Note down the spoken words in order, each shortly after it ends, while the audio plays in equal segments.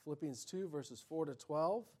Philippians 2, verses 4 to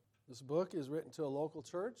 12. This book is written to a local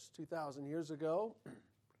church 2,000 years ago.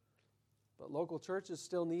 But local churches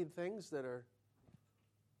still need things that are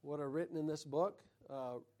what are written in this book,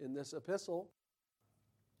 in this epistle.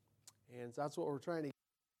 And that's what we're trying to,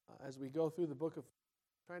 as we go through the book of,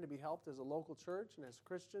 trying to be helped as a local church and as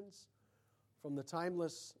Christians from the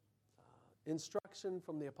timeless instruction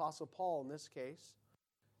from the Apostle Paul in this case.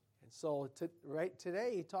 And so right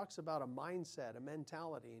today he talks about a mindset, a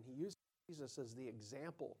mentality, and he uses Jesus as the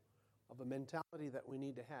example of a mentality that we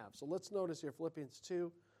need to have. So let's notice here Philippians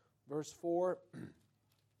 2, verse 4.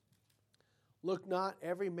 Look not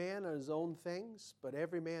every man on his own things, but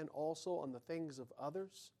every man also on the things of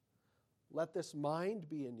others. Let this mind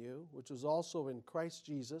be in you, which was also in Christ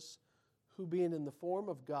Jesus, who being in the form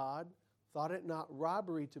of God, thought it not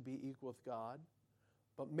robbery to be equal with God,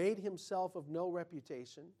 but made himself of no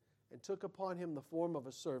reputation, and took upon him the form of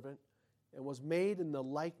a servant, and was made in the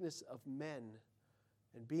likeness of men.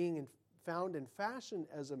 And being found in fashion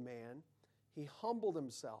as a man, he humbled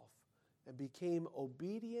himself, and became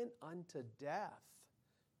obedient unto death,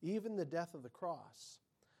 even the death of the cross.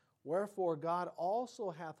 Wherefore God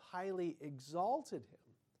also hath highly exalted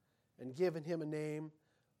him, and given him a name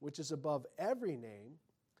which is above every name,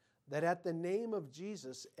 that at the name of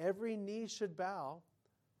Jesus every knee should bow,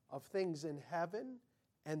 of things in heaven,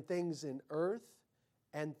 and things in earth,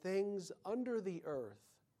 and things under the earth,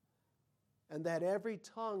 and that every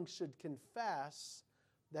tongue should confess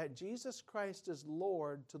that Jesus Christ is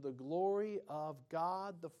Lord, to the glory of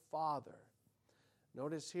God the Father.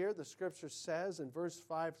 Notice here the Scripture says in verse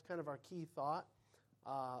 5, it's kind of our key thought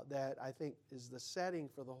that I think is the setting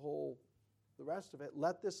for the rest of it.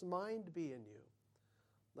 Let this mind be in you.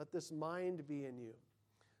 Let this mind be in you.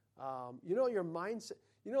 Your mindset,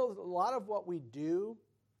 a lot of what we do,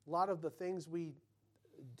 a lot of the things we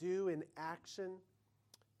do in action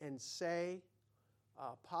and say,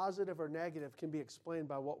 positive or negative, can be explained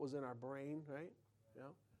by what was in our brain, right?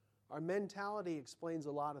 Our mentality explains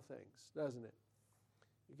a lot of things, doesn't it?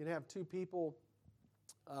 You can have two people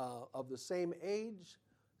of the same age,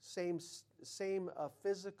 same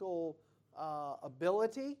physical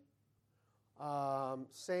ability,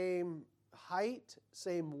 same height,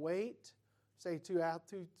 same weight. Say two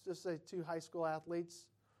high school athletes.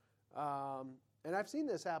 And I've seen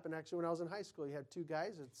this happen actually when I was in high school. You had two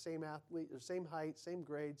guys, the same athlete, or same height, same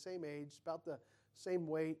grade, same age, about the same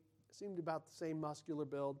weight, seemed about the same muscular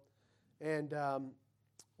build. And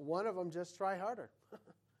one of them just try harder.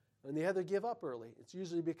 And the other give up early. It's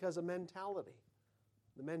usually because of mentality.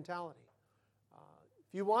 The mentality.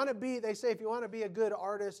 If you want to be a good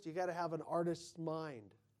artist, you got to have an artist's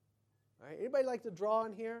mind. All right? Anybody like to draw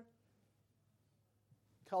in here?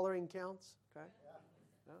 Coloring counts, okay?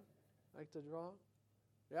 Yeah? Like to draw?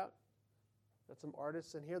 Yeah. Got some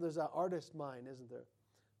artists in here. There's an artist mind, isn't there?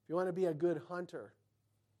 If you want to be a good hunter,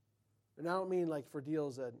 and I don't mean like for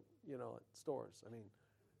deals at stores. I mean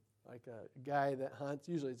like a guy that hunts.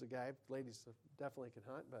 Usually it's a guy. Ladies definitely can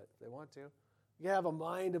hunt, but if they want to. You have a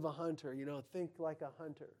mind of a hunter. Think like a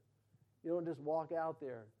hunter. You don't just walk out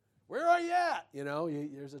there. Where are you at?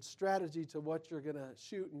 There's a strategy to what you're going to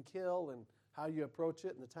shoot and kill and how you approach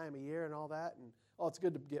it and the time of year and all that. And it's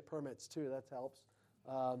good to get permits too. That helps.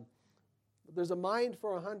 But there's a mind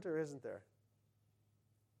for a hunter, isn't there?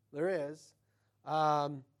 There is.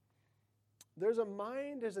 There's a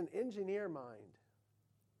mind, there's an engineer mind.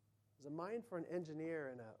 There's a mind for an engineer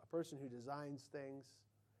and a person who designs things.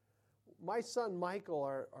 My son, Michael,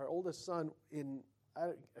 our oldest son,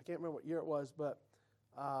 I can't remember what year it was, but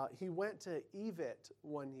he went to EVIT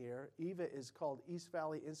one year. EVIT is called East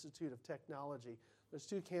Valley Institute of Technology. There's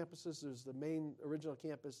two campuses. There's the main original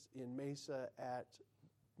campus in Mesa at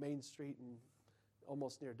Main Street and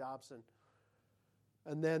almost near Dobson.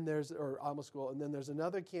 And then there's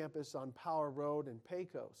another campus on Power Road in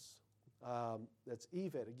Pecos. That's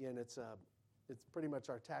EVIT. Again, it's pretty much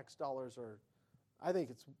our tax dollars are. I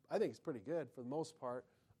think it's pretty good for the most part.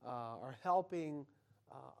 Are helping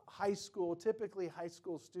high school. Typically, high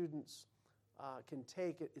school students can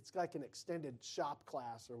take it. It's like an extended shop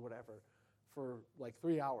class or whatever for like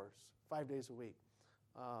 3 hours, 5 days a week.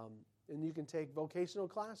 And you can take vocational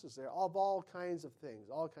classes there, of all kinds of things,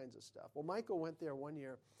 all kinds of stuff. Well, Michael went there one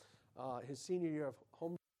year, his senior year of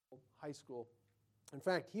high school. In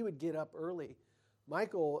fact, he would get up early.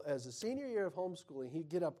 Michael, as a senior year of homeschooling, he'd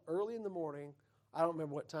get up early in the morning. I don't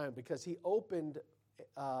remember what time, because he opened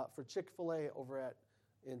for Chick-fil-A over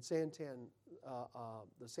in Santan,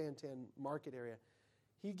 the Santan market area.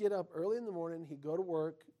 He'd get up early in the morning. He'd go to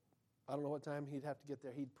work. I don't know what time he'd have to get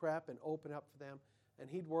there. He'd prep and open up for them. And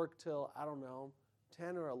he'd work till,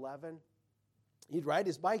 10 or 11. he'd ride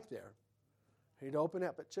his bike there. He'd open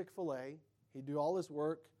up at Chick-fil-A. He'd do all his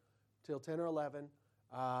work till 10 or 11.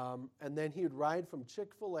 And then he would ride from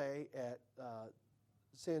Chick-fil-A at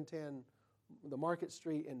Santan, the Market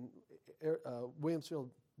Street and Williamsfield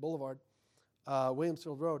Boulevard,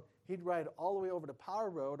 Williamsfield Road. He'd ride all the way over to Power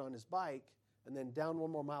Road on his bike and then down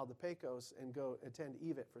one more mile to Pecos and go attend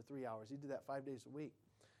EVIT for 3 hours. He did that 5 days a week.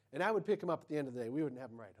 And I would pick him up at the end of the day. We wouldn't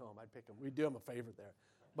have him ride home. I'd pick him. We'd do him a favor there.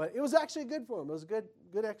 But it was actually good for him. It was a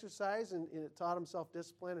good exercise, and it taught him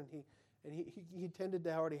self-discipline, and he tended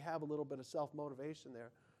to already have a little bit of self-motivation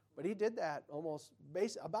there. But he did that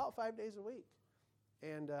about 5 days a week.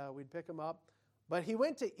 And we'd pick him up. But he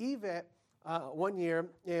went to EVIT one year,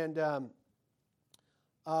 and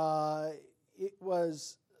it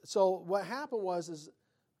was... So what happened was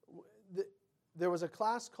there was a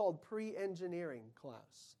class called pre-engineering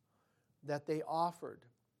class that they offered.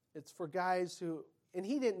 It's for guys who, and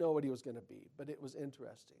he didn't know what he was going to be, but it was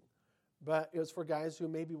interesting. But it was for guys who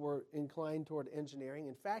maybe were inclined toward engineering.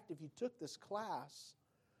 In fact, if you took this class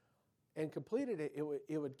and completed it,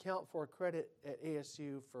 it would count for a credit at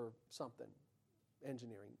ASU for something,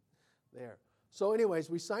 engineering there. So anyways,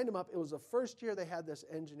 we signed him up. It was the first year they had this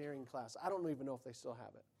engineering class. I don't even know if they still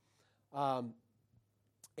have it.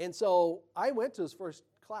 And so I went to his first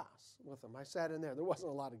class with him. I sat in there. There wasn't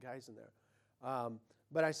a lot of guys in there.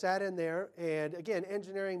 But I sat in there, and again,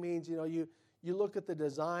 engineering means, you look at the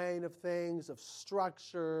design of things, of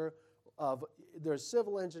structure, there's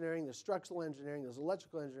civil engineering, there's structural engineering, there's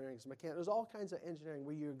electrical engineering, there's mechanical, there's all kinds of engineering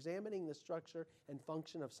where you're examining the structure and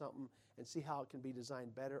function of something and see how it can be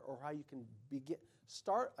designed better or how you can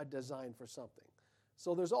start a design for something.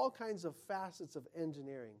 So there's all kinds of facets of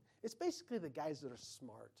engineering. It's basically the guys that are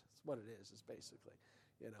smart. That's what it is basically,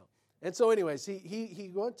 And so anyways,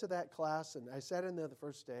 he went to that class, and I sat in there the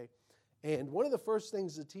first day, and one of the first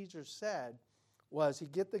things the teacher said was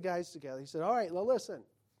he'd get the guys together. He said, all right, now listen.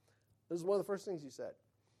 This is one of the first things he said.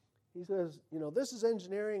 He says, this is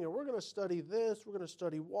engineering, and we're going to study this. We're going to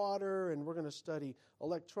study water, and we're going to study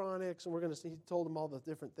electronics, and he told them all the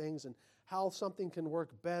different things and how something can work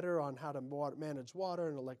better on how to manage water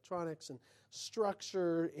and electronics and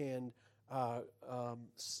structure and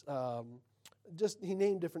he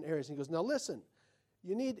named different areas. And he goes, now listen,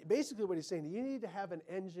 basically what he's saying, you need to have an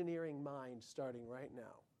engineering mind starting right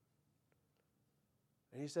now.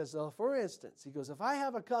 And he says, well, for instance, he goes, if I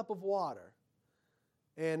have a cup of water,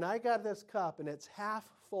 and I got this cup, and it's half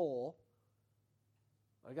full,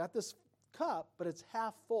 I got this cup, but it's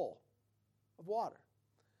half full of water.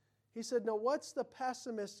 He said, now what's the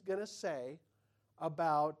pessimist going to say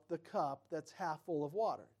about the cup that's half full of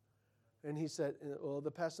water? And he said, well,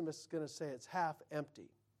 the pessimist is going to say it's half empty.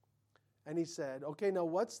 And he said, okay, now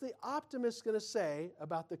what's the optimist going to say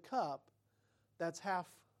about the cup that's half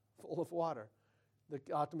full of water? The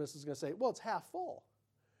optimist is going to say, well, it's half full.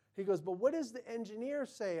 He goes, but what does the engineer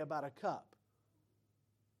say about a cup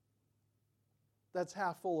that's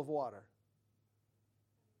half full of water?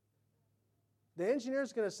 The engineer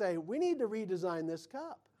is going to say, we need to redesign this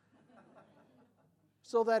cup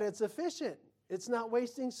so that it's efficient. It's not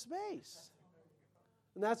wasting space.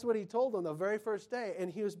 And that's what he told them the very first day. And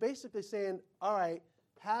he was basically saying, all right,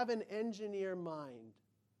 have an engineer mind.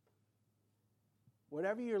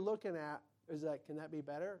 Whatever you're looking at, can that be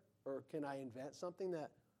better? Or can I invent something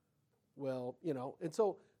that, and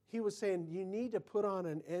so he was saying you need to put on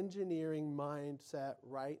an engineering mindset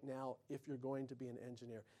right now if you're going to be an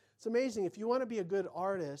engineer. It's amazing. If you want to be a good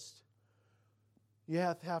artist, you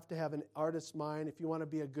have to have an artist's mind. If you want to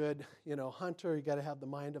be a good, hunter, you got to have the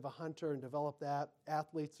mind of a hunter and develop that.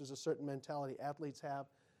 Athletes, there's a certain mentality athletes have.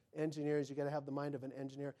 Engineers, you got to have the mind of an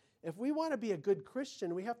engineer. If we want to be a good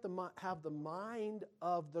Christian, we have to have the mind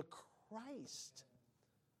of the Christ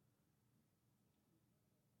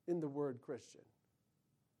in the word Christian.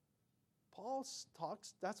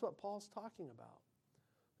 That's what Paul's talking about.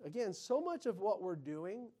 Again, so much of what we're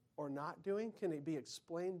doing or not doing can be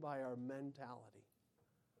explained by our mentality.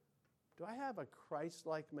 Do I have a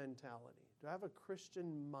Christ-like mentality? Do I have a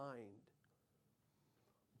Christian mind?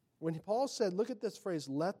 When Paul said, look at this phrase,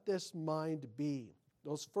 let this mind be.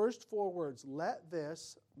 Those first 4 words, let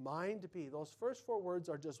this mind be. Those first 4 words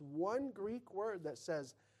are just one Greek word that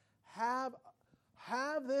says, have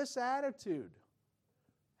this attitude.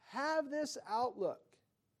 Have this outlook.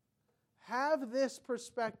 Have this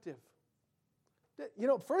perspective.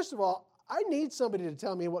 First of all, I need somebody to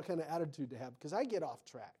tell me what kind of attitude to have because I get off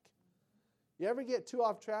track. You ever get too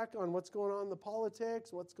off track on what's going on in the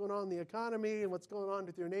politics, what's going on in the economy, and what's going on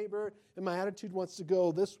with your neighbor, and my attitude wants to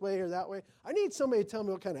go this way or that way? I need somebody to tell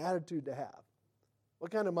me what kind of attitude to have,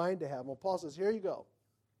 what kind of mind to have. Well, Paul says, here you go.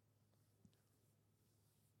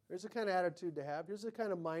 Here's the kind of attitude to have. Here's the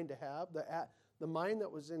kind of mind to have, the mind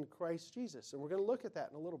that was in Christ Jesus. And we're going to look at that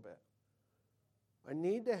in a little bit. I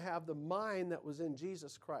need to have the mind that was in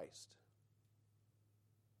Jesus Christ.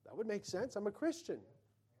 That would make sense. I'm a Christian.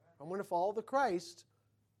 I'm going to follow the Christ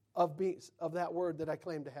of that word that I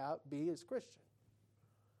claim to have, be as Christian.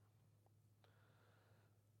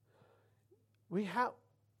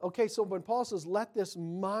 So when Paul says, let this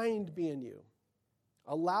mind be in you,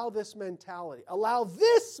 allow this mentality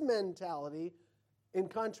in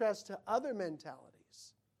contrast to other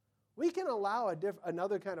mentalities. We can allow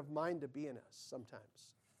another kind of mind to be in us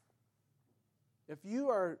sometimes. If you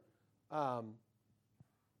are,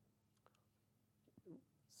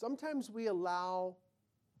 sometimes we allow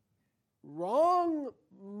wrong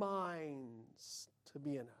minds to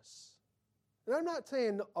be in us. And I'm not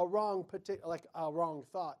saying a wrong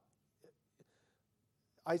thought,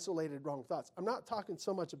 isolated wrong thoughts. I'm not talking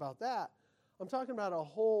so much about that. I'm talking about a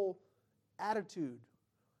whole attitude.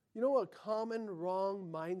 You know what common wrong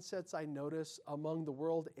mindsets I notice among the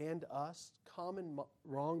world and us? Common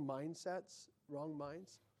wrong mindsets, wrong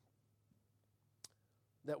minds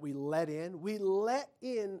that we let in. We let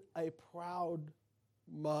in a proud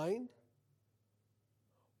mind.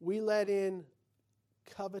 We let in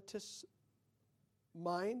covetous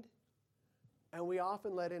mind, and we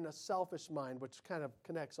often let in a selfish mind, which kind of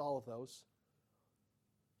connects all of those.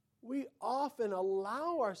 We often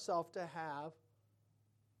allow ourselves to have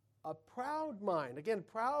a proud mind. Again,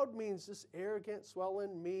 proud means this arrogant,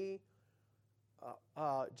 swelling me,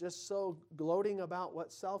 just so gloating about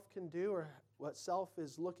what self can do or what self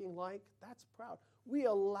is looking like. That's proud. We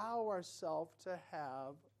allow ourselves to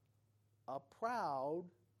have a proud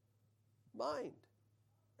mind.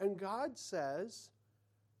 And God says,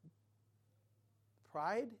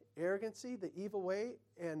 pride, arrogancy, the evil way,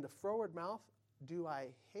 and the froward mouth do I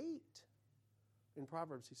hate. In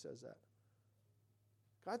Proverbs he says that.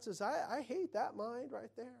 God says, I hate that mind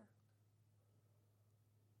right there.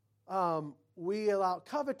 We allow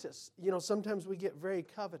covetous. Sometimes we get very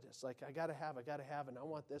covetous. Like, I got to have, and I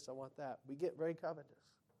want this, I want that. We get very covetous.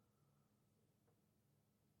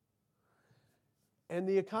 And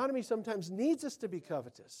the economy sometimes needs us to be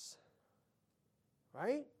covetous.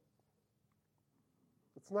 Right?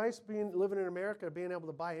 It's nice living in America, being able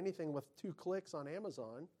to buy anything with 2 clicks on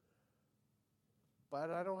Amazon.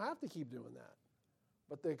 But I don't have to keep doing that.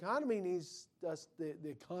 But the economy needs us. The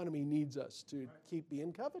economy needs us to keep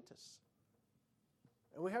being covetous.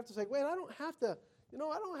 And we have to say, wait, I don't have to. I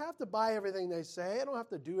don't have to buy everything they say. I don't have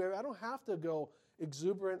to do everything. I don't have to go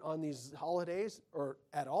exuberant on these holidays or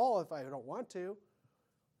at all if I don't want to.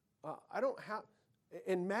 I don't have.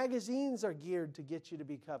 And magazines are geared to get you to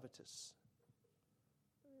be covetous.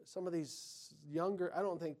 Some of these younger, I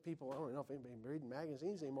don't know if anybody's reading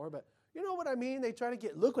magazines anymore, but you know what I mean? They try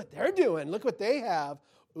to look what they're doing, look what they have.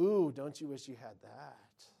 Ooh, don't you wish you had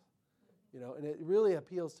that? And it really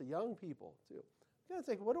appeals to young people too. You got to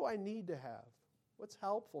think, what do I need to have? What's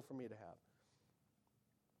helpful for me to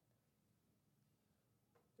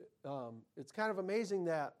have? It's kind of amazing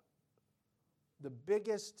that the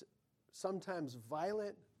biggest, sometimes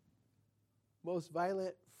most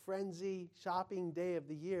violent, frenzy shopping day of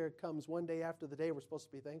the year comes one day after the day we're supposed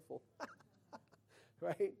to be thankful.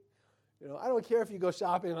 Right? I don't care if you go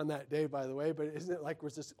shopping on that day, by the way, but isn't it like we're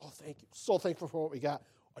just, oh, thank you, so thankful for what we got.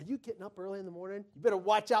 Are you getting up early in the morning? You better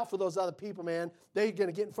watch out for those other people, man. They're going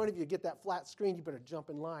to get in front of you, get that flat screen. You better jump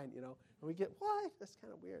in line, And we get, why? That's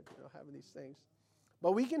kind of weird, having these things.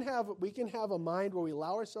 But we can have a mind where we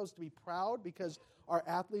allow ourselves to be proud because our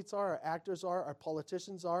athletes are, our actors are, our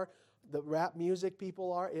politicians are, the rap music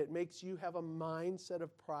people are. It makes you have a mindset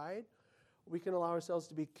of pride. We can allow ourselves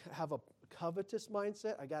to have a covetous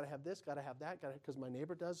mindset. I got to have this, got to have that, because my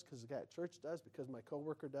neighbor does, because the guy at church does, because my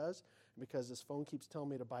coworker does, because this phone keeps telling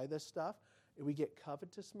me to buy this stuff. And we get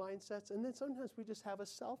covetous mindsets, and then sometimes we just have a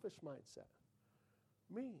selfish mindset.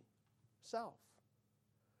 Me, self.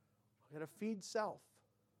 I got to feed self.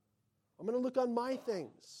 I'm going to look on my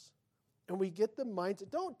things. And we get the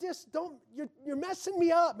mindset, you're messing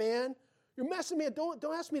me up, man. You're messing me up. Don't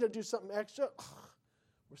ask me to do something extra.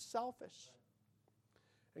 We're selfish.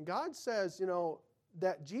 And God says,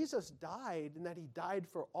 that Jesus died and that he died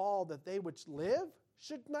for all, that they which live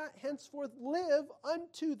should not henceforth live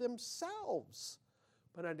unto themselves,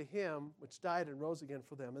 but unto him which died and rose again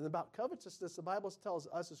for them. And about covetousness, the Bible tells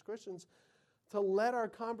us as Christians to let our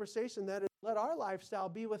conversation, that is, let our lifestyle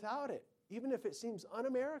be without it. Even if it seems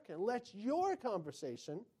un-American, let your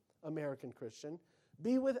conversation, American Christian,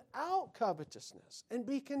 be without covetousness and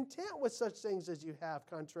be content with such things as you have,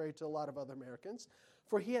 contrary to a lot of other Americans.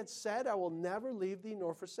 For he had said, I will never leave thee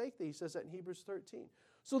nor forsake thee. He says that in Hebrews 13.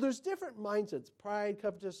 So there's different mindsets, pride,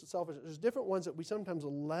 covetousness, selfishness. There's different ones that we sometimes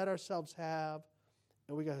let ourselves have,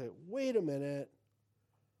 and we got to say, wait a minute,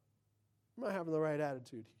 I'm not having the right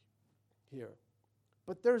attitude here.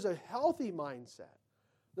 But there's a healthy mindset.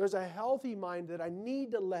 There's a healthy mind that I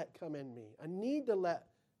need to let come in me. I need to let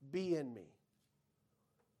be in me.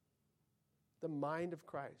 The mind of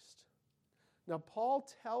Christ. Now, Paul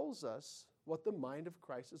tells us what the mind of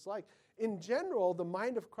Christ is like. In general, the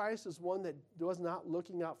mind of Christ is one that was not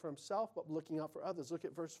looking out for himself, but looking out for others. Look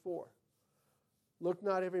at verse 4. Look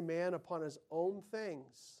not every man upon his own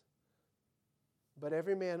things, but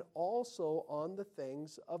every man also on the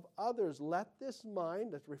things of others. Let this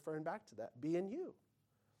mind, that's referring back to that, be in you.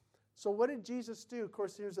 So what did Jesus do? Of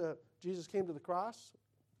course, Jesus came to the cross,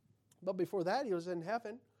 but before that, he was in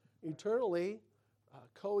heaven, eternally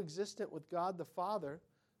coexistent with God the Father,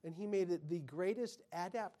 and he made it the greatest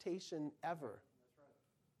adaptation ever.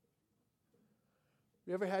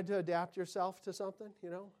 You ever had to adapt yourself to something,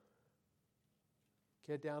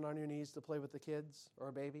 Get down on your knees to play with the kids or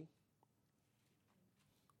a baby?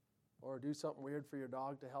 Or do something weird for your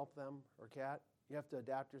dog to help them or cat? You have to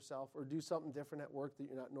adapt yourself. Or do something different at work that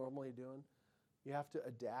you're not normally doing. You have to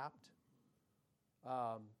adapt.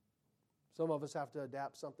 Some of us have to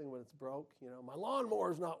adapt something when it's broke. My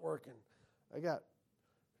lawnmower's not working. I got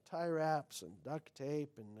tie wraps and duct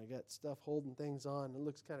tape and I got stuff holding things on. It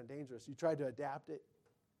looks kind of dangerous. You try to adapt it.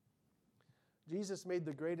 Jesus made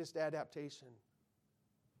the greatest adaptation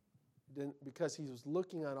because he was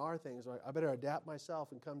looking on our things. Like, I better adapt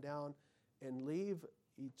myself and come down and leave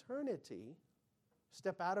eternity,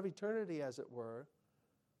 step out of eternity as it were,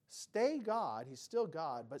 stay God, he's still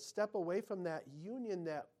God, but step away from that union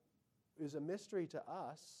that is a mystery to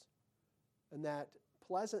us and that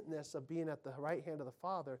pleasantness of being at the right hand of the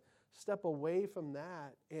Father, step away from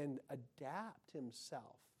that and adapt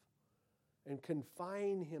himself and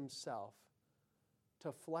confine himself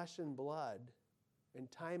to flesh and blood and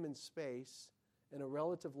time and space in a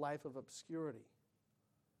relative life of obscurity.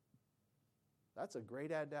 That's a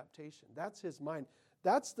great adaptation. That's his mind.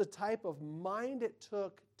 That's the type of mind it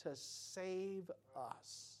took to save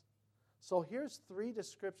us. So here's three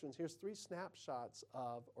descriptions. Here's three snapshots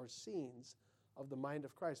of, or scenes of the mind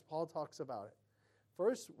of Christ. Paul talks about it.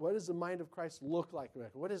 First, what does the mind of Christ look like?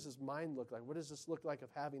 What does his mind look like? What does this look like of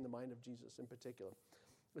having the mind of Jesus in particular?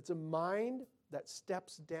 It's a mind that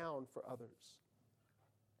steps down for others.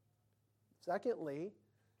 Secondly,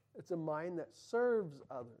 it's a mind that serves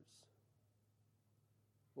others.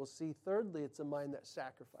 We'll see, thirdly, it's a mind that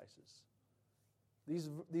sacrifices.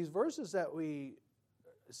 These verses that we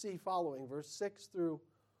see following, verse 6 through,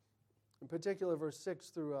 in particular, verse 6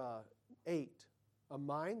 through 8, a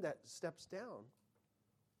mind that steps down.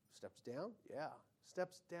 Steps down? Yeah.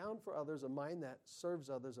 Steps down for others, a mind that serves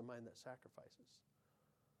others, a mind that sacrifices.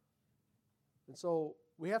 And so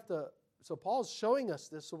so Paul's showing us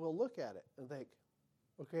this, so we'll look at it and think,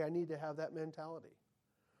 okay, I need to have that mentality.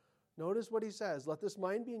 Notice what he says, let this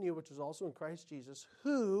mind be in you, which is also in Christ Jesus,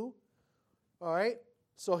 who, all right,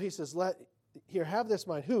 so he says, have this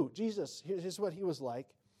mind. Who? Jesus. Here's what he was like.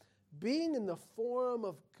 Being in the form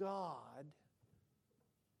of God,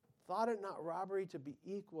 thought it not robbery to be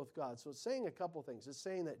equal with God. So it's saying a couple things. It's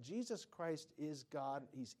saying that Jesus Christ is God.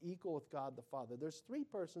 He's equal with God the Father. There's three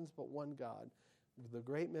persons but one God. The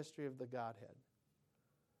great mystery of the Godhead.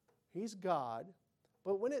 He's God.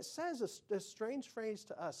 But when it says a strange phrase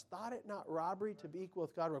to us, thought it not robbery to be equal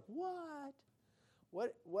with God, we're like,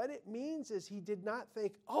 what? What it means is he did not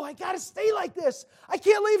think, oh, I got to stay like this. I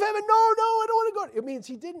can't leave heaven. No, I don't want to go. It means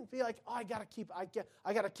he didn't feel like, oh, I got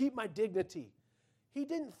to keep my dignity. He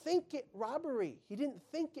didn't think it robbery. He didn't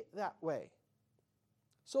think it that way.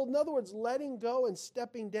 So in other words, letting go and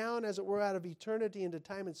stepping down, as it were, out of eternity into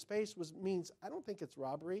time and space means, I don't think it's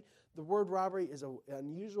robbery. The word robbery is an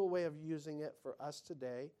unusual way of using it for us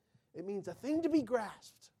today. It means a thing to be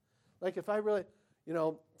grasped. Like if I really,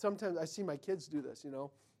 sometimes I see my kids do this, they're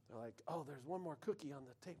like, oh, there's one more cookie on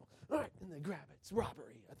the table. All right, and they grab it. It's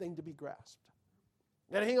robbery, a thing to be grasped.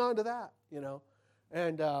 Got to hang on to that,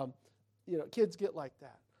 And, kids get like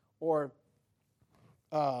that. Or,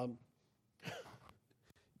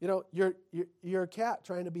 you're a cat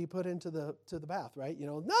trying to be put into the bath, right?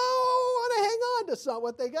 No, I want to hang on to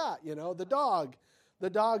what they got. The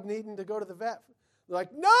dog needing to go to the vet. They're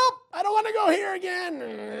like, nope, I don't want to go here again.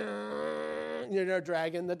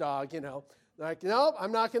 Dragging the dog. They're like, nope,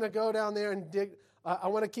 I'm not going to go down there and dig. I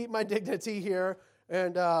want to keep my dignity here.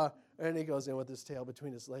 And he goes in with his tail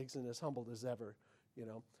between his legs and as humbled as ever.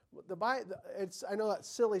 I know that's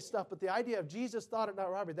silly stuff, but the idea of Jesus thought it not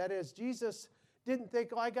robbery. That is, Jesus didn't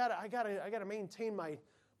think, oh, I gotta maintain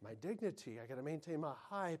my dignity. I got to maintain my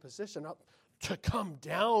high position up to come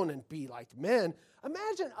down and be like men.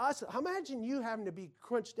 Imagine you having to be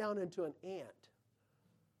crunched down into an ant.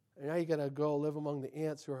 And now you got to go live among the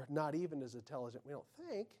ants who are not even as intelligent, we don't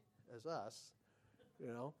think, as us.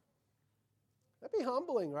 That'd be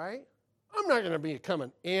humbling, right? I'm not going to become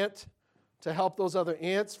an ant to help those other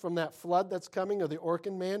ants from that flood that's coming, or the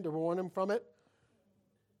Orkin man to warn them from it.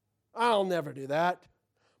 I'll never do that.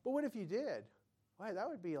 But what if you did? Why, that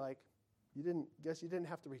would be like, you didn't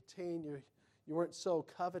have to retain you weren't so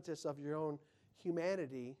covetous of your own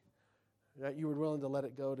humanity that you were willing to let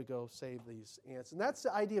it go to go save these ants. And that's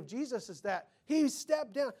the idea of Jesus, is that he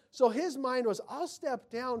stepped down. So his mind was, I'll step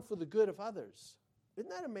down for the good of others. Isn't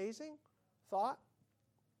that amazing thought?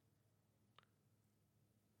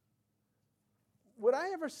 Would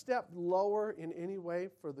I ever step lower in any way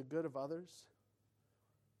for the good of others?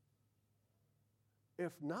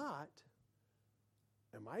 If not,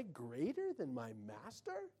 am I greater than my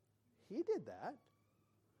master? He did that.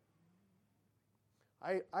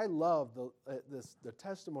 I love the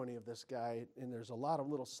testimony of this guy, and there's a lot of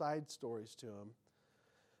little side stories to him.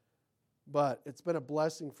 But it's been a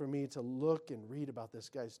blessing for me to look and read about this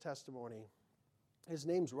guy's testimony. His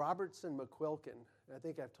name's Robertson McQuilkin. I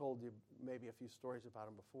think I've told you maybe a few stories about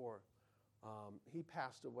him before. He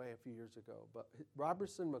passed away a few years ago. But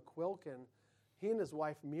Robertson McQuilkin, he and his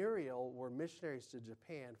wife Muriel were missionaries to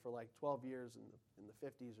Japan for like 12 years in the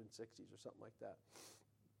 50s and 60s or something like that.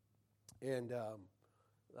 And,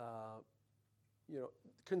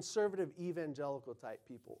 conservative evangelical type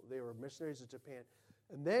people. They were missionaries to Japan.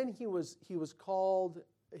 And then he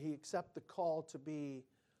accepted the call to be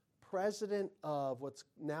president of what's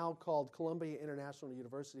now called Columbia International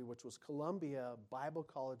University, which was Columbia Bible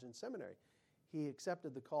College and Seminary. He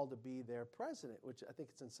accepted the call to be their president, which I think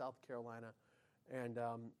it's in South Carolina. And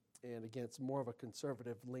again, it's more of a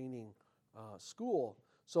conservative-leaning school.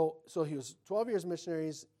 So he was 12 years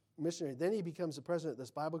missionary. Then he becomes the president of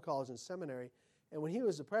this Bible college and seminary. And when he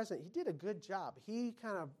was the president, he did a good job. He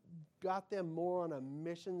kind of got them more on a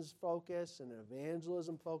missions focus and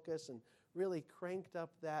evangelism focus, and really cranked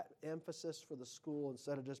up that emphasis for the school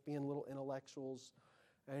instead of just being little intellectuals.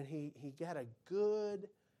 And he got a good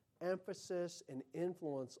emphasis and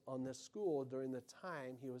influence on this school during the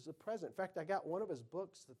time he was the president. In fact, I got one of his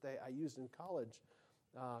books that I used in college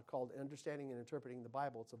called Understanding and Interpreting the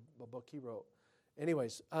Bible. It's a book he wrote.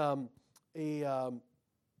 Anyways,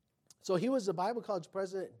 so he was the Bible college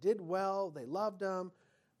president, did well, they loved him.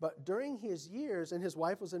 But during his years, and his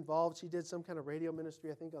wife was involved, she did some kind of radio ministry,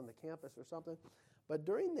 I think, on the campus or something. But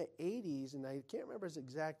during the 80s, and I can't remember his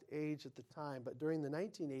exact age at the time, but during the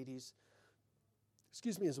 1980s,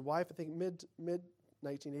 his wife, I think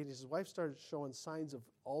mid-1980s, his wife started showing signs of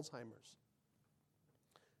Alzheimer's.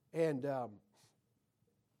 And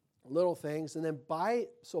little things. And then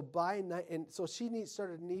so she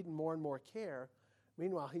started needing more and more care.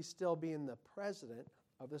 Meanwhile, he's still being the president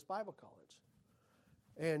of this Bible college.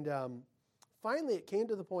 And finally, it came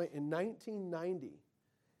to the point in 1990,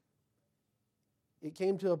 it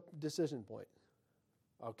came to a decision point.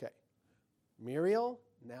 Okay, Muriel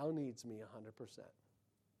now needs me 100%.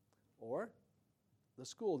 Or the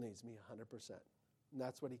school needs me 100%. And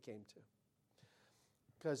that's what he came to.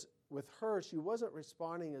 Because with her, she wasn't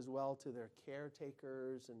responding as well to their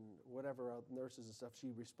caretakers and whatever nurses and stuff.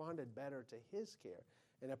 She responded better to his care.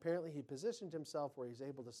 And apparently he positioned himself where he's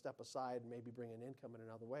able to step aside and maybe bring an income in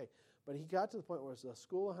another way. But he got to the point where it was the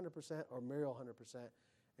school 100% or Muriel 100%.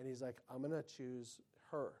 And he's like, I'm going to choose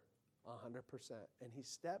her 100%. And he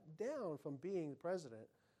stepped down from being the president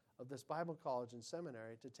of this Bible college and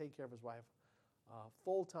seminary to take care of his wife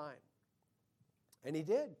full time. And he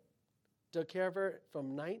did. Took care of her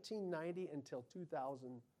from 1990 until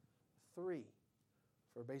 2003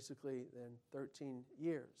 for basically then 13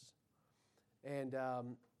 years. And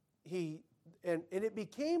it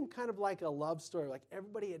became kind of like a love story. Like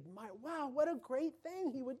everybody admired, wow, what a great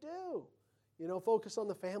thing he would do. Focus on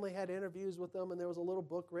the family, had interviews with them, and there was a little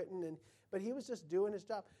book written. But he was just doing his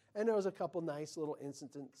job. And there was a couple nice little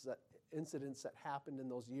incidents that happened in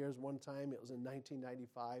those years. One time, it was in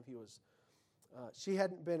 1995. She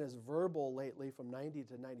hadn't been as verbal lately from 90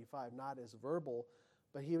 to 95, not as verbal,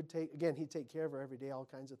 but he'd take care of her every day, all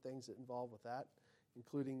kinds of things that involved with that,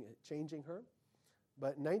 including changing her.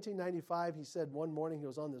 But in 1995, he said one morning he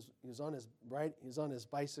was on his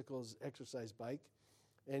bicycle, his exercise bike,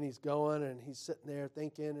 and he's going and he's sitting there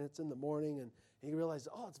thinking, and it's in the morning, and he realized,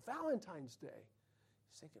 oh, it's Valentine's Day.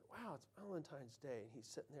 He's thinking, wow, it's Valentine's Day. And he's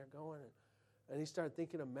sitting there going, and he started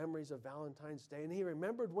thinking of memories of Valentine's Day, and he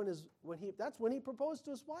remembered that's when he proposed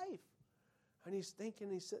to his wife. And he's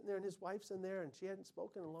thinking, he's sitting there, and his wife's in there, and she hadn't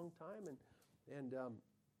spoken in a long time.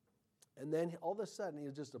 And then all of a sudden, it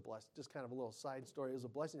was just a blessing, just kind of a little side story. It was a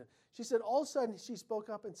blessing. She said, all of a sudden, she spoke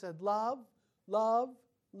up and said, love, love,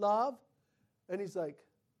 love. And he's like,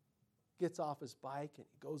 gets off his bike, and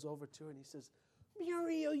he goes over to her, and he says,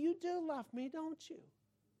 Muriel, you do love me, don't you?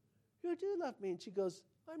 You do love me. And she goes,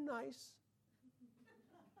 I'm nice.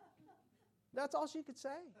 That's all she could say.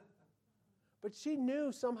 But she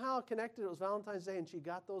knew somehow connected. It was Valentine's Day, and she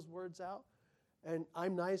got those words out. And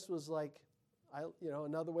I'm nice was like,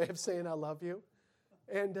 another way of saying I love you.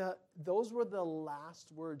 And those were the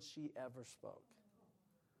last words she ever spoke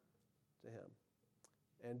to him.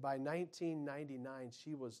 And by 1999,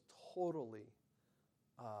 she was totally,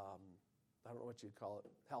 I don't know what you'd call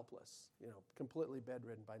it, helpless, completely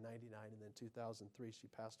bedridden by 99. And then 2003, she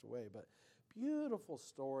passed away. But beautiful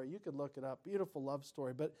story. You could look it up. Beautiful love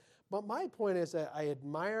story. But my point is that I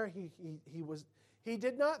admire he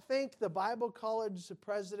did not think the Bible college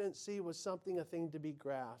presidency was a thing to be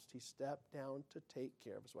grasped. He stepped down to take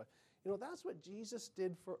care of his wife. That's what Jesus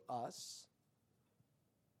did for us.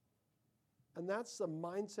 And that's the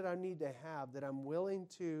mindset I need to have, that I'm willing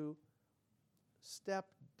to step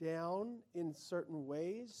down in certain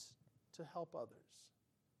ways to help others.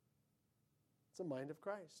 It's the mind of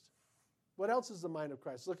Christ. What else is the mind of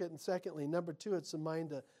Christ? Look at, and secondly, number 2, it's the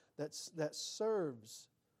mind that serves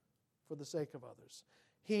for the sake of others.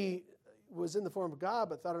 He was in the form of God,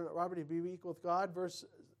 but thought it not robbery to be equal with God. Verse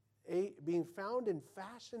 8, being found in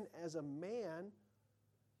fashion as a man.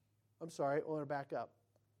 I want to back up.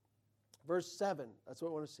 Verse 7, that's what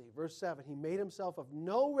I want to see. Verse 7, he made himself of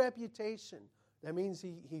no reputation. That means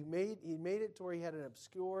he made it to where he had an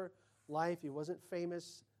obscure life. He wasn't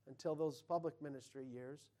famous until those public ministry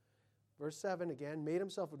years. Verse 7 again, made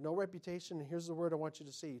himself of no reputation. And here's the word I want you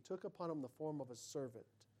to see. He took upon him the form of a servant.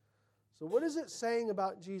 So what is it saying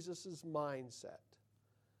about Jesus' mindset?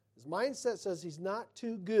 His mindset says he's not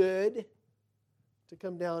too good to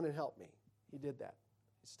come down and help me. He did that.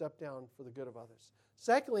 He stepped down for the good of others.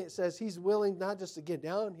 Secondly, it says he's willing not just to get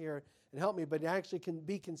down here and help me, but he actually can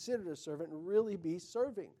be considered a servant and really be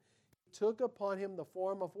serving. He took upon him the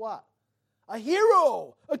form of what? A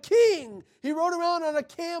hero, a king. He rode around on a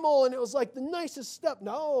camel and it was like the nicest stuff.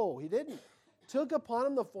 No, he didn't. Took upon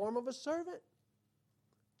him the form of a servant.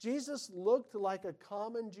 Jesus looked like a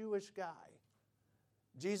common Jewish guy.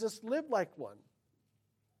 Jesus lived like one.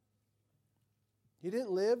 He didn't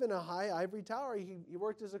live in a high ivory tower. He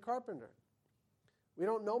worked as a carpenter. We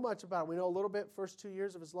don't know much about him. We know a little bit first 2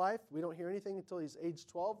 years of his life. We don't hear anything until he's age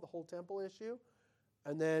 12, the whole temple issue.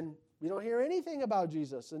 And then we don't hear anything about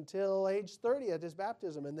Jesus until age 30 at his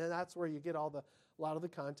baptism. And then that's where you get a lot of the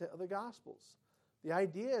content of the Gospels. The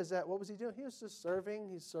idea is that, what was he doing? He was just serving.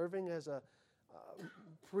 He's serving as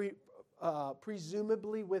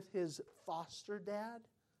presumably with his foster dad,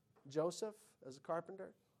 Joseph, as a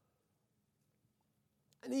carpenter.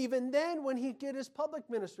 And even then, when he did his public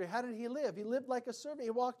ministry, how did he live? He lived like a servant.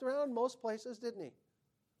 He walked around most places, didn't he?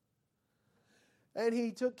 And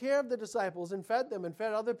he took care of the disciples and fed them and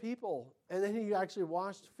fed other people. And then he actually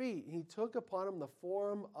washed feet. He took upon him the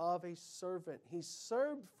form of a servant. He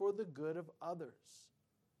served for the good of others.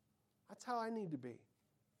 That's how I need to be.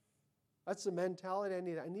 That's the mentality I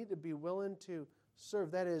need. I need to be willing to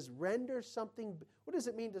serve. That is, render something. What does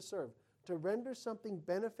it mean to serve? To render something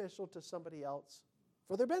beneficial to somebody else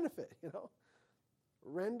for their benefit,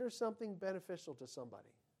 Render something beneficial to somebody.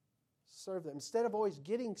 Serve them. Instead of always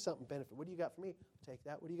getting something benefit. What do you got for me? Take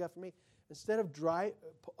that. What do you got for me? Instead of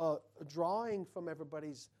drawing from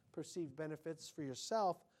everybody's perceived benefits for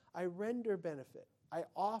yourself, I render benefit. I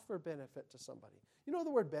offer benefit to somebody. The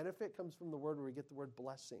word benefit comes from the word where we get the word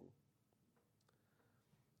blessing.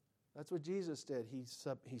 That's what Jesus did.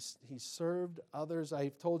 He served others.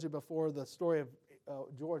 I've told you before the story of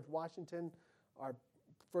George Washington, our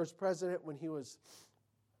first president, when he was,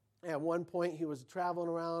 at one point, he was traveling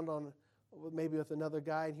around maybe with another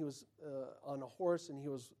guy, and he was on a horse, and he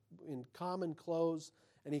was in common clothes,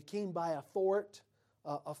 and he came by a fort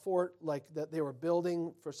like that they were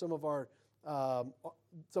building for some of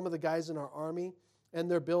the guys in our army, and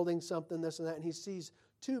they're building something, this and that, and he sees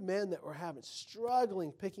 2 men that were struggling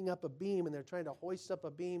picking up a beam, and they're trying to hoist up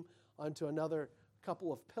a beam onto another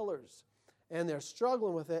couple of pillars, and they're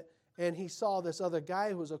struggling with it. And he saw this other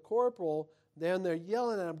guy who was a corporal. Then they're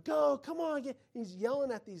yelling at him, go, come on. He's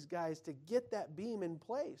yelling at these guys to get that beam in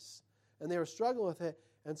place. And they were struggling with it.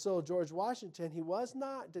 And so George Washington, he was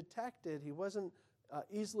not detected. He wasn't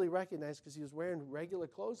easily recognized because he was wearing regular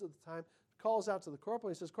clothes at the time. Calls out to the corporal.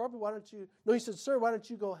 He says, Corporal, why don't you... No, he said, sir, why don't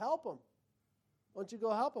you go help him? Why don't you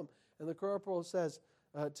go help him? And the corporal says,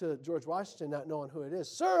 to George Washington, not knowing who it is.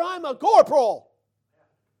 "Sir, I'm a corporal."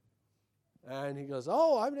 And he goes,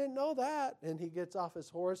 "Oh, I didn't know that." And he gets off his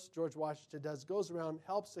horse, George Washington does, goes around,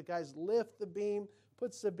 helps the guys lift the beam,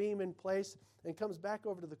 puts the beam in place, and comes back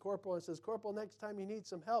over to the corporal and says, "Corporal, next time you need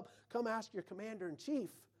some help, come ask your commander-in-chief."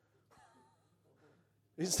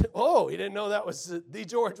 He said, "Oh, he didn't know that was the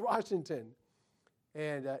George Washington."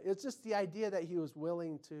 And it's just the idea that he was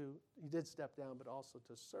willing to, he did step down, but also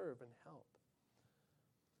to serve and help.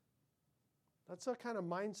 That's the kind of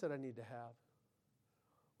mindset I need to have.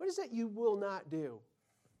 What is it you will not do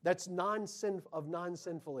that's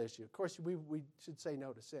non-sinful issue? Of course, we should say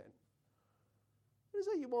no to sin. What is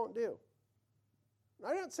it you won't do?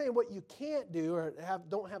 I'm not saying what you can't do or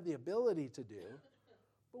don't have the ability to do,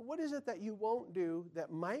 but what is it that you won't do that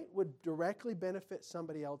would directly benefit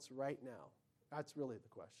somebody else right now? That's really the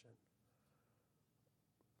question.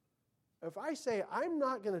 If I say I'm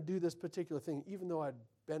not going to do this particular thing, even though I'd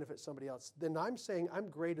benefit somebody else, then I'm saying I'm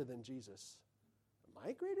greater than Jesus. Am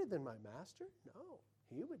I greater than my master? No,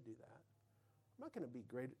 he would do that. I'm not going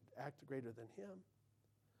to act greater than him.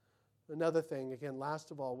 Another thing, again, last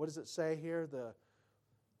of all, what does it say here?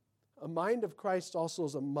 A mind of Christ also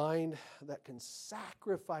is a mind that can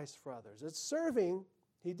sacrifice for others. It's serving.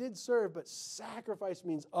 He did serve, but sacrifice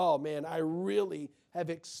means, oh man, I really have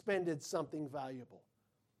expended something valuable.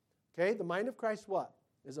 Okay, the mind of Christ what?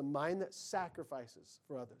 Is a mind that sacrifices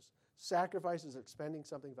for others. Sacrifices expending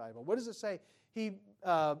something valuable. What does it say? He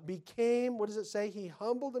became, what does it say? He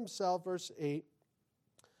humbled himself, verse 8.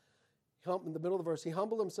 In the middle of the verse, he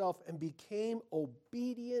humbled himself and became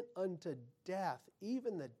obedient unto death,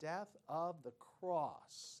 even the death of the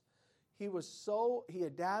cross. He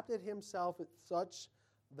adapted himself such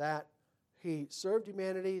that he served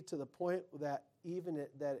humanity to the point that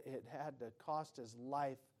that it had to cost his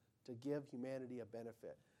life to give humanity a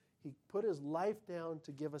benefit. He put his life down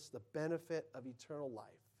to give us the benefit of eternal life.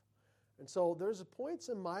 And so there's points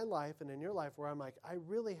in my life and in your life where I'm like, I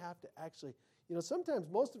really have to actually, sometimes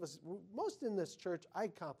most in this church, I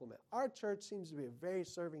compliment. Our church seems to be a very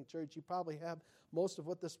serving church. You probably have most of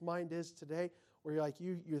what this mind is today, where you're like,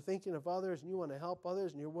 you're thinking of others and you want to help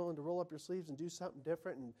others and you're willing to roll up your sleeves and do something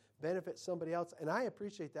different and benefit somebody else. And I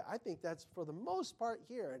appreciate that. I think that's for the most part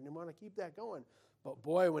here, and I want to keep that going. But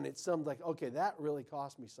boy, when it's something like, okay, that really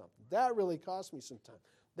cost me something. That really cost me some time.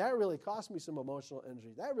 That really cost me some emotional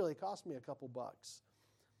energy. That really cost me a couple bucks.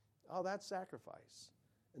 Oh, that's sacrifice.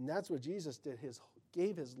 And that's what Jesus did.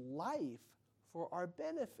 Gave his life for our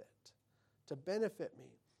benefit, to benefit me.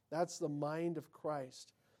 That's the mind of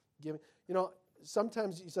Christ.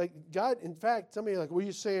 Sometimes it's like, God, in fact, somebody like, were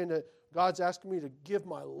you saying that God's asking me to give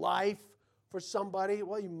my life for somebody?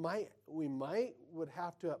 Well, we would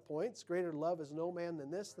have to at points. Greater love is no man than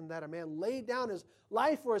this, than that a man laid down his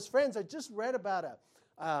life for his friends. I just read about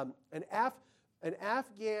an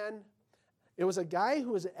Afghan. It was a guy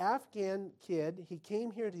who was an Afghan kid. He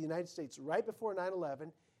came here to the United States right before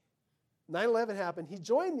 9/11. 9/11 happened. He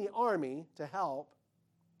joined the army to help.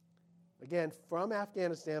 Again, from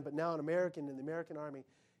Afghanistan, but now an American in the American army.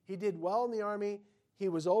 He did well in the army. He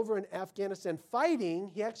was over in Afghanistan fighting.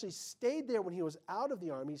 He actually stayed there when he was out of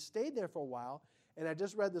the army. He stayed there for a while. And I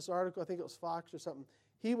just read this article, I think it was Fox or something.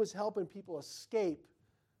 He was helping people escape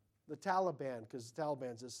the Taliban, because the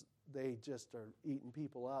Taliban they just are eating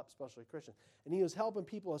people up, especially Christians. And he was helping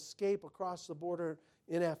people escape across the border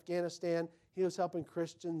in Afghanistan. He was helping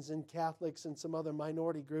Christians and Catholics and some other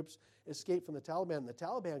minority groups escape from the Taliban. The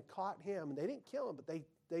Taliban caught him, and they didn't kill him, but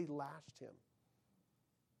they lashed him.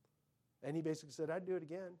 And he basically said, I'd do it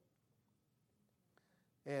again.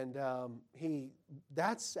 And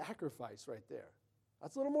that's sacrifice right there.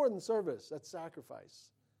 That's a little more than service. That's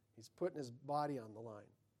sacrifice. He's putting his body on the line.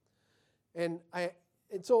 And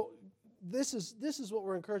so this is what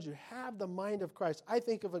we're encouraged to have, the mind of Christ. I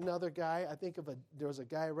think of another guy. There was a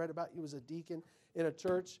guy I read about. He was a deacon in a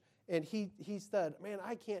church, and he said, man,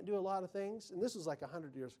 I can't do a lot of things. And this was like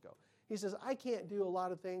 100 years ago. He says, I can't do a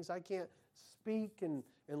lot of things. I can't speak and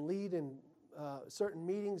lead in certain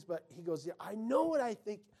meetings, but he goes, yeah, I know what I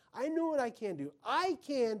think. I know what I can do. I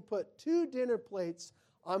can put 2 dinner plates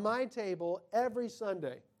on my table every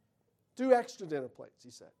Sunday. 2 extra dinner plates,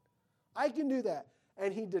 he said. I can do that.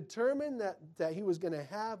 And he determined that he was going to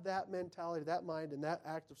have that mentality, that mind, and that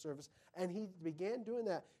act of service. And he began doing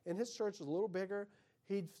that. And his church was a little bigger.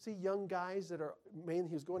 He'd see young guys he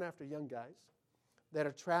was going after young guys that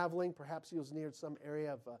are traveling. Perhaps he was near some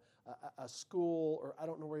area of a school, or I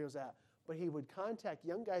don't know where he was at. But he would contact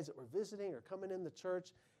young guys that were visiting or coming in the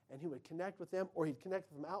church, and he would connect with them, or he'd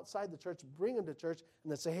connect with them outside the church, bring them to church,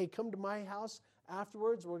 and they'd say, hey, come to my house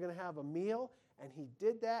afterwards. We're going to have a meal. And he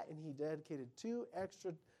did that, and he dedicated 2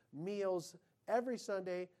 extra meals every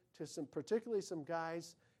Sunday to particularly some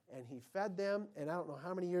guys, and he fed them. And I don't know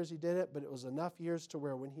how many years he did it, but it was enough years to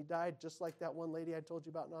where when he died, just like that one lady I told you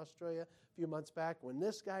about in Australia a few months back, when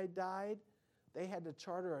this guy died, they had to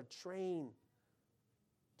charter a train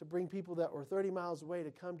to bring people that were 30 miles away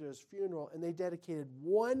to come to his funeral, and they dedicated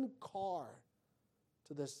 1 car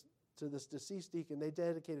to this deceased deacon. They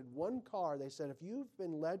dedicated 1 car. They said, if you've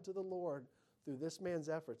been led to the Lord through this man's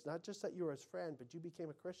efforts, not just that you were his friend, but you became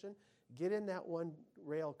a Christian, get in that 1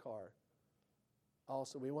 rail car.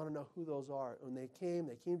 Also, we want to know who those are. When they came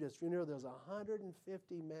to his funeral. There was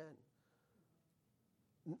 150 men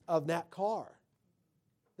of that car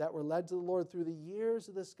that were led to the Lord through the years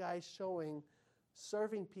of this guy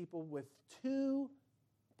serving people with 2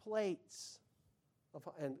 plates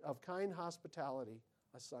of kind hospitality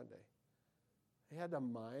a Sunday. He had a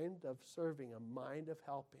mind of serving, a mind of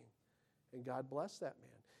helping. And God blessed that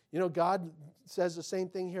man. You know, God says the same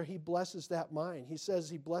thing here. He blesses that mind. He says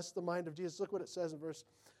he blessed the mind of Jesus. Look what it says in verse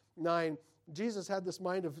 9. Jesus had this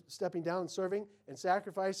mind of stepping down and serving and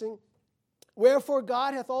sacrificing. Wherefore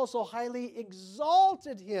God hath also highly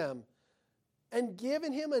exalted him and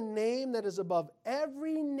given him a name that is above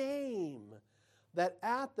every name, that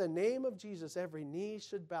at the name of Jesus every knee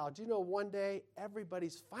should bow. Do you know one day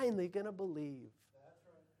everybody's finally going to believe? That's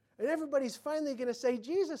right. And everybody's finally going to say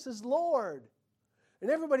Jesus is Lord. And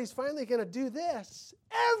everybody's finally going to do this.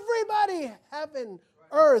 Everybody, heaven,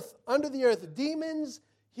 earth, under the earth, demons,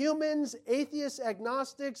 humans, atheists,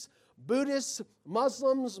 agnostics, Buddhists,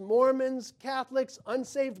 Muslims, Mormons, Catholics,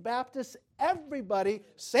 unsaved Baptists, everybody,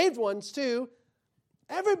 saved ones too.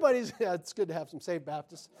 It's good to have some saved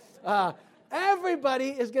Baptists. Everybody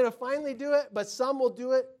is going to finally do it, but some will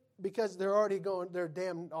do it because they're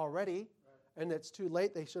damned already, and it's too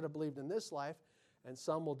late. They should have believed in this life. And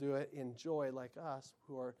some will do it in joy like us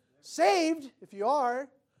who are saved, if you are.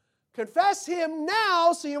 Confess him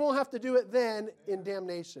now so you won't have to do it then in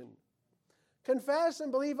damnation. Confess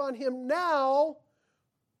and believe on him now,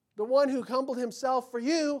 the one who humbled himself for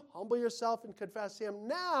you. Humble yourself and confess him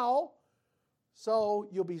now so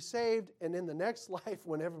you'll be saved. And in the next life,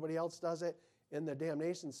 when everybody else does it, in the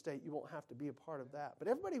damnation state, you won't have to be a part of that. But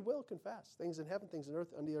everybody will confess. Things in heaven, things in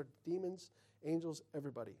earth, under the earth, demons, angels,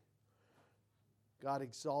 everybody. God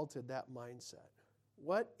exalted that mindset.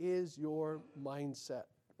 What is your mindset?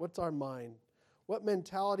 What's our mind? What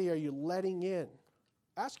mentality are you letting in?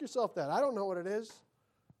 Ask yourself that. I don't know what it is.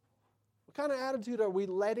 What kind of attitude are we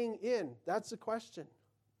letting in? That's the question.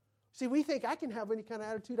 See, we think I can have any kind of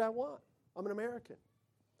attitude I want. I'm an American.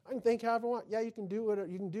 I can think however I want. Yeah, you can do it.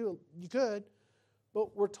 You could.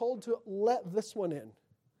 But we're told to let this one in.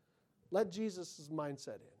 Let Jesus'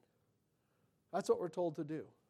 mindset in. That's what we're told to do.